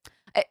bit.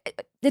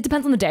 It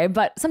depends on the day,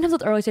 but sometimes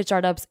with early stage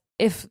startups,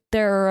 if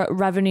their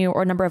revenue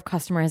or number of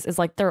customers is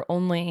like their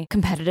only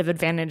competitive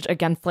advantage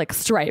against like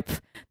Stripe,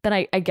 then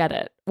I get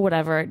it.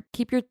 Whatever.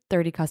 Keep your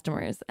 30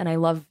 customers, and I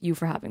love you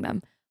for having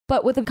them.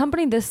 But with a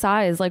company this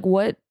size, like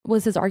what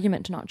was his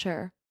argument to not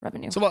share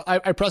revenue? So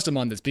I pressed him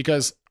on this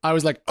because I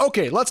was like,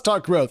 okay, let's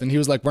talk growth. And he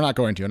was like, we're not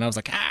going to. And I was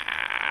like,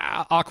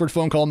 awkward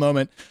phone call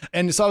moment.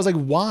 And so I was like,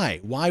 why?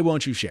 Why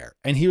won't you share?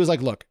 And he was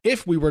like, look,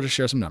 if we were to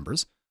share some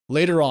numbers,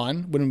 later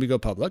on, when we go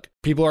public,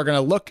 people are going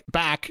to look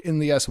back in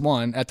the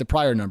S1 at the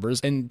prior numbers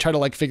and try to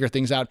like figure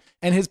things out.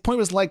 And his point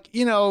was like,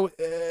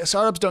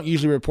 startups don't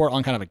usually report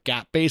on kind of a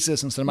GAAP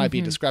basis. And so there might be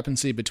a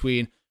discrepancy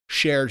between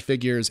shared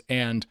figures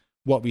and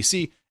what we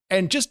see.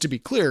 And just to be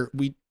clear,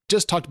 we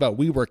just talked about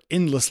WeWork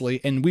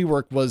endlessly, and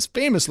WeWork was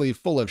famously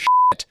full of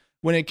shit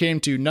when it came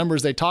to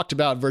numbers they talked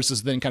about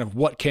versus then kind of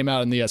what came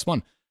out in the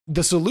S1.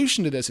 The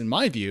solution to this, in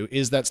my view,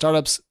 is that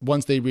startups,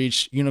 once they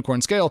reach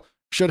unicorn scale,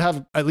 should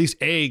have at least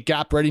a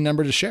GAAP ready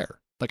number to share.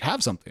 Like,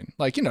 have something.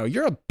 Like, you're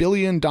 $1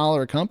 billion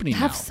company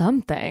Have now.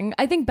 something.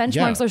 I think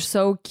benchmarks are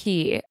so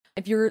key.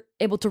 If you're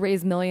able to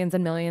raise millions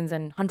and millions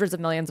and hundreds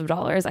of millions of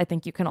dollars, I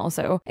think you can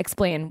also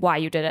explain why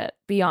you did it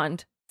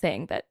beyond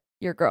saying that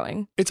you're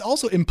growing. It's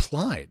also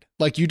implied.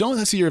 Like, you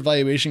don't see your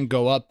valuation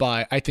go up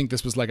by, I think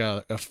this was like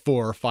a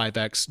 4 or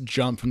 5x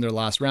jump from their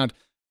last round,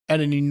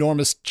 and an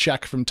enormous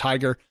check from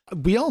Tiger.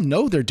 We all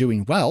know they're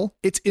doing well.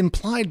 It's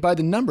implied by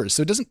the numbers.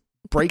 So it doesn't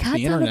break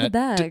the internet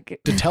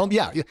to tell me.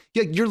 Yeah,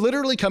 you're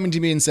literally coming to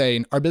me and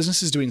saying, our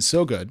business is doing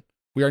so good.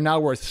 We are now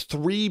worth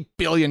 $3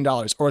 billion.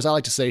 Or as I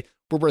like to say,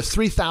 we're worth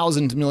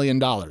 $3,000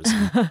 million.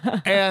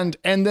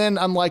 and then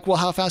I'm like, well,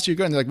 how fast are you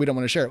going? They're like, we don't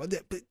want to share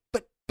it.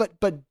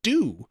 But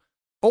do.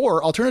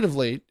 Or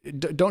alternatively,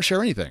 don't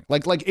share anything.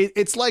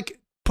 It's like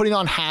putting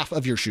on half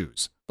of your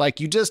shoes. Like,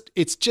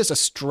 it's just a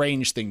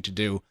strange thing to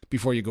do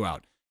before you go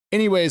out.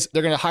 Anyways,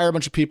 they're going to hire a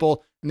bunch of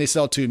people, and they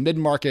sell to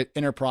mid-market,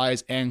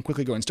 enterprise, and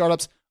quickly growing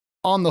startups.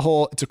 On the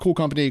whole, it's a cool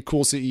company,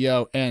 cool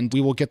CEO, and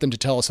we will get them to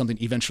tell us something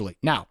eventually.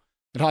 Now,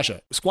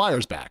 Natasha,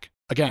 Squire's back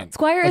again.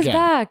 Squire is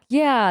back.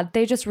 Yeah,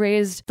 they just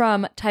raised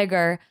from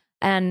Tiger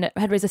and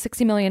had raised a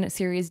 $60 million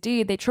Series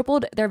D. They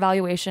tripled their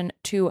valuation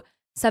to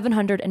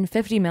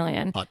 $750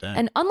 million. Hot damn.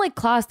 And unlike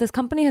Class, this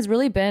company has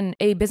really been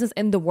a business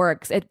in the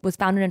works. It was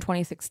founded in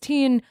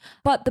 2016,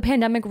 but the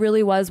pandemic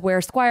really was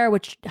where Squire,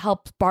 which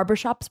helps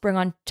barbershops bring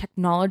on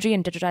technology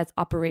and digitize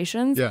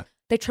operations. Yeah.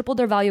 They tripled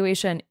their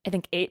valuation, I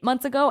think 8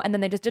 months ago, and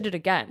then they just did it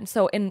again.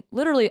 So in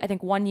literally, I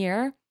think 1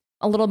 year,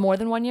 a little more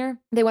than 1 year,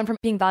 they went from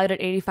being valued at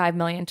 $85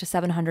 million to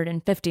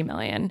 $750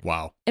 million.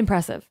 Wow.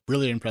 Impressive.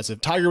 Really impressive.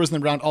 Tiger was in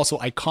the round, also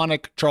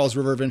iconic Charles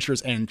River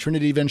Ventures and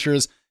Trinity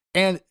Ventures.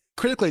 And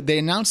critically, they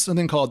announced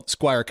something called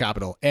Squire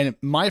Capital. And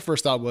my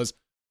first thought was,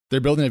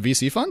 they're building a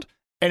VC fund?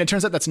 And it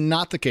turns out that's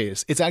not the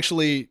case. It's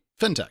actually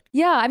fintech.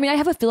 Yeah, I mean, I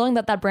have a feeling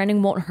that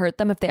branding won't hurt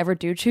them if they ever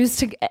do choose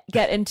to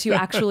get into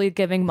actually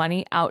giving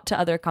money out to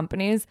other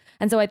companies.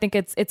 And so I think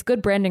it's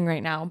good branding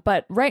right now.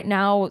 But right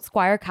now,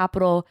 Squire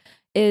Capital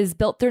is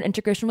built through an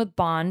integration with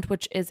Bond,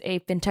 which is a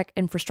fintech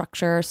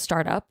infrastructure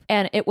startup.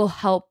 And it will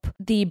help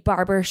the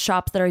barber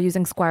shops that are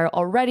using Squire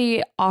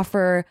already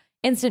offer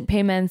instant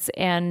payments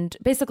and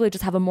basically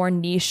just have a more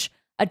niche,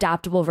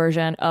 adaptable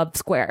version of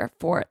Square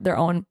for their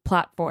own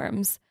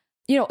platforms.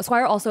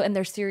 Squire also in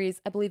their series,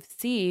 I believe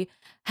C,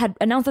 had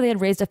announced that they had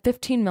raised a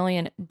 $15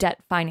 million debt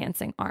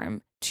financing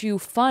arm to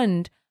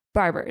fund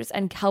barbers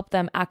and help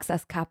them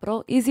access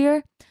capital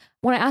easier.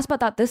 When I asked about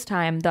that this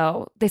time,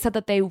 though, they said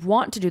that they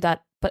want to do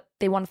that, but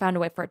they want to find a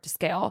way for it to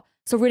scale.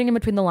 So reading in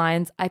between the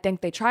lines, I think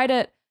they tried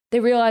it.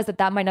 They realized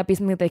that might not be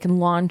something that they can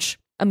launch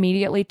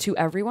immediately to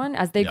everyone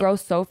as they grow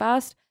so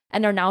fast.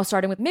 And they're now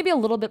starting with maybe a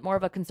little bit more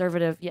of a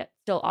conservative, yet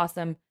still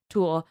awesome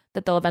tool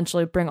that they'll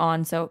eventually bring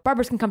on. So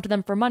barbers can come to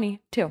them for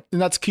money too.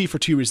 And that's key for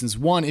two reasons.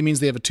 One, it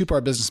means they have a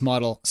two-part business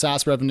model,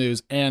 SaaS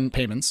revenues and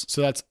payments.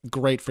 So that's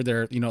great for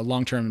their,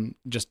 long-term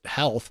just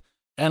health.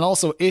 And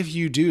also, if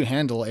you do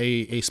handle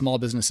a small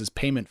business's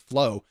payment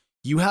flow,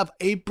 you have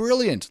a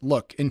brilliant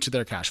look into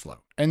their cash flow.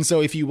 And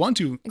so if you want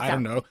to,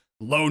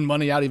 loan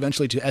money out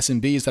eventually to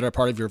SMBs that are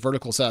part of your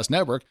vertical SaaS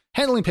network,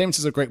 handling payments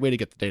is a great way to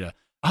get the data.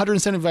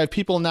 175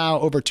 people now,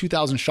 over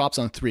 2,000 shops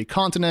on 3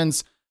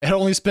 continents. It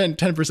only spent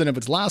 10% of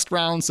its last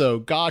round, so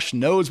gosh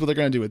knows what they're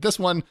going to do with this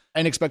one,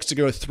 and expects to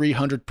grow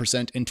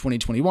 300% in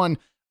 2021.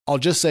 I'll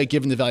just say,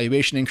 given the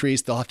valuation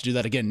increase, they'll have to do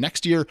that again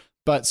next year,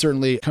 but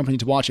certainly a company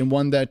to watch and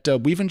one that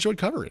we've enjoyed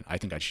covering, I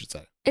think I should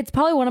say. It's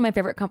probably one of my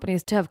favorite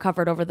companies to have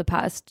covered over the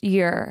past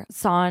year.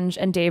 Sanj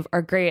and Dave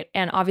are great,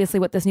 and obviously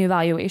with this new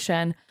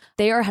valuation,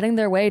 they are heading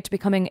their way to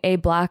becoming a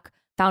Black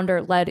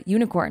founder-led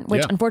unicorn,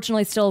 which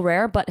unfortunately is still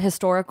rare, but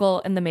historical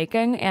in the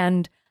making.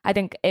 And I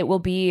think it will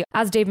be,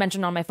 as Dave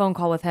mentioned on my phone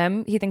call with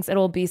him, he thinks it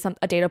will be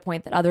a data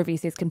point that other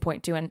VCs can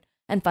point to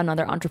and fund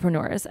other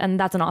entrepreneurs. And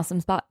that's an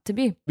awesome spot to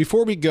be.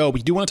 Before we go,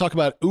 we do want to talk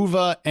about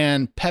Oova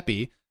and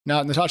Peppy.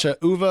 Now, Natasha,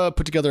 Oova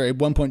put together a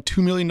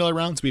 $1.2 million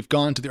round. So we've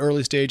gone to the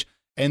early stage,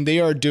 and they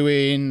are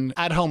doing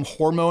at-home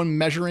hormone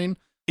measuring.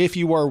 If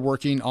you are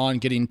working on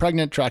getting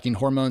pregnant, tracking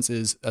hormones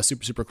is a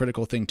super, super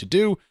critical thing to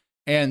do.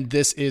 And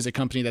this is a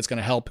company that's going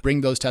to help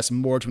bring those tests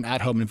more to an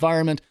at-home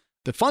environment.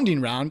 The funding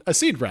round, a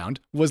seed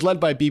round, was led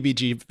by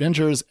BBG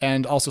Ventures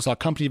and also saw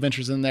Company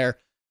Ventures in there.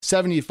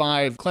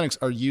 75 clinics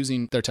are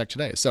using their tech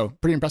today. So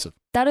pretty impressive.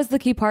 That is the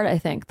key part, I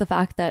think. The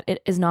fact that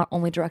it is not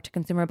only direct to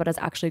consumer, but has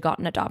actually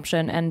gotten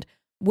adoption and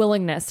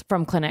willingness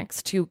from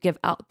clinics to give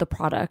out the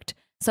product.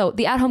 So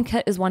the at-home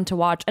kit is one to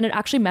watch, and it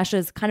actually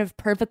meshes kind of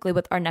perfectly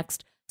with our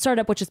next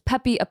startup, which is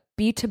Peppy, a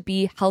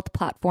B2B health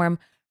platform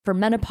for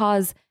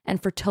menopause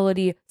and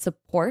fertility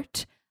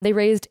support. They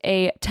raised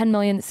a 10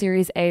 million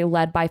Series A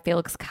led by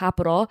Felix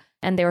Capital,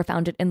 and they were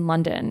founded in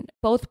London.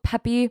 Both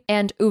Peppy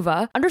and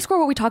Uva underscore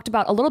what we talked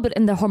about a little bit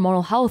in the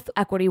Hormonal Health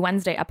Equity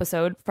Wednesday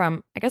episode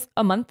from, I guess,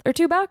 a month or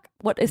two back.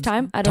 What is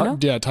time? I don't know.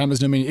 Yeah, time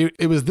is no meaning.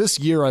 It was this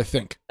year, I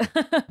think.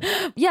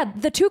 Yeah,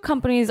 the two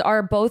companies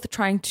are both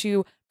trying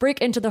to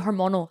break into the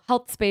hormonal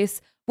health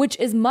space, which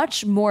is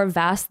much more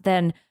vast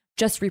than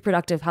just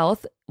reproductive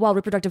health. While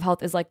reproductive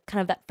health is like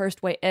kind of that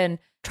first way in,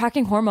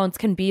 tracking hormones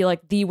can be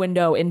like the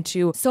window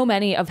into so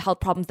many of health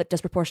problems that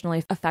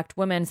disproportionately affect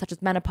women, such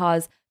as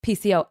menopause,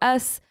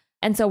 PCOS.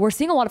 And so we're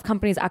seeing a lot of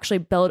companies actually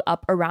build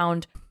up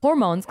around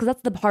hormones because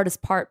that's the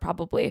hardest part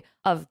probably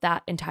of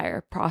that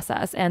entire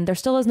process. And there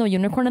still is no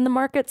unicorn in the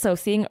market. So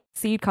seeing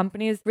seed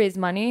companies raise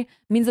money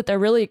means that they're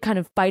really kind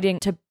of fighting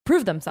to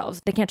prove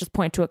themselves. They can't just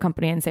point to a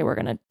company and say, we're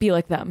going to be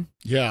like them.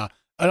 Yeah.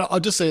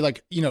 I'll just say,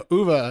 like,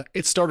 Uva,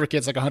 its starter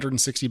kit's like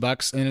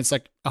 $160 and it's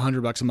like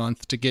 $100 a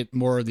month to get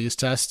more of these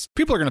tests.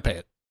 People are going to pay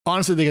it.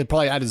 Honestly, they could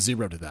probably add a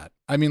zero to that.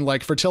 I mean,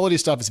 like, fertility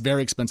stuff is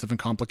very expensive and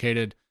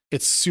complicated.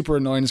 It's super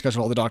annoying to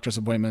schedule all the doctor's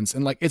appointments.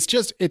 And like, it's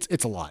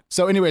a lot.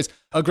 So anyways,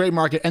 a great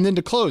market. And then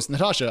to close,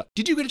 Natasha,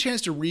 did you get a chance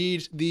to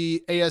read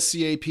the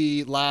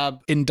ASCAP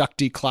lab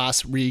inductee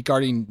class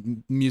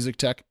regarding music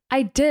tech?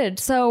 I did.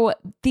 So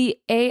the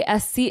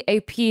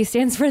ASCAP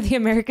stands for the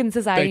American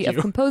Society of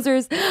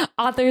Composers,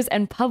 Authors,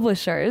 and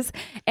Publishers.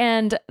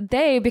 And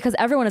they, because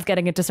everyone is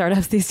getting into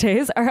startups these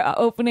days, are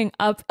opening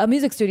up a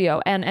music studio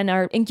and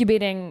are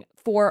incubating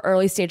 4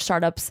 early stage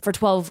startups for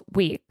 12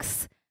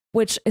 weeks.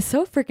 Which is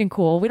so freaking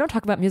cool. We don't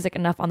talk about music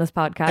enough on this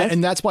podcast.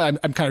 And that's why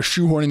I'm kind of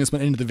shoehorning this one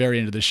into the very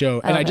end of the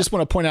show. And I just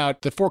want to point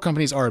out the 4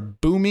 companies are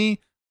Boomy,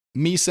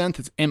 MiSynth,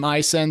 it's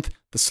MiSynth,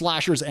 the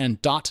Slashers,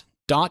 and Dot.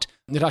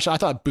 Natasha, I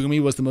thought Boomy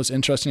was the most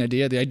interesting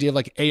idea. The idea of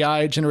like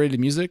AI generated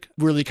music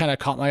really kind of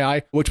caught my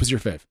eye. Which was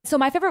your fave? So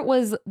my favorite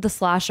was the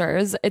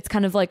Slashers. It's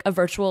kind of like a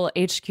virtual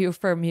HQ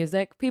for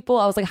music people.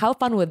 I was like, how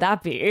fun would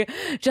that be?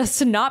 Just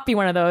to not be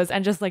one of those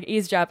and just like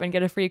eavesdrop and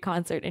get a free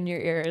concert in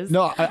your ears.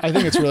 No, I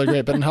think it's really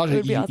great. But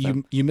Natasha,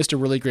 awesome. you missed a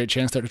really great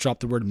chance there to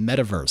drop the word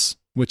metaverse,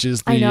 which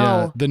is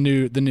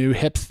the new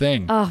hip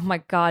thing. Oh my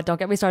God, don't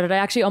get me started. I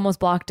actually almost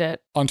blocked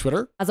it. On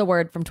Twitter? As a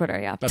word from Twitter,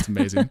 yeah. That's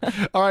amazing.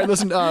 All right,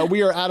 listen,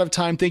 we are out of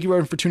time. Thank you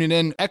everyone for tuning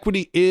in.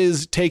 Equity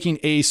is taking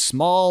a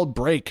small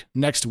break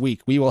next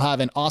week. We will have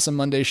an awesome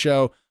Monday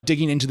show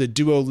digging into the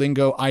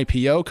Duolingo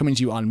IPO coming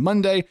to you on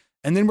Monday.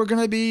 And then we're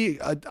going to be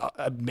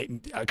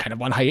kind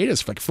of on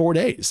hiatus for like 4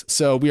 days.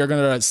 So we are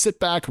going to sit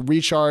back,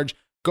 recharge,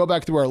 go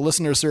back through our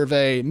listener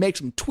survey, make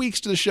some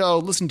tweaks to the show,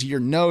 listen to your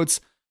notes,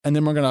 and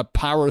then we're going to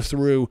power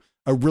through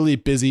a really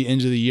busy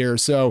end of the year.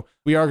 So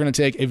we are going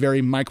to take a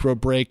very micro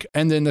break.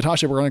 And then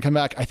Natasha, we're going to come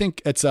back. I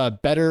think it's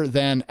better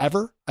than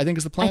ever, I think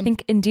is the plan. I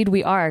think indeed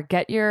we are.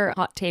 Get your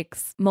hot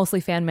takes, mostly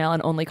fan mail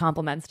and only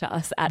compliments to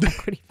us at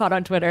EquityPod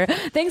on Twitter.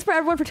 Thanks for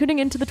everyone for tuning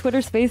into the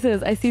Twitter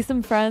Spaces. I see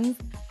some friends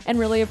and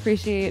really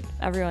appreciate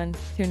everyone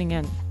tuning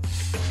in.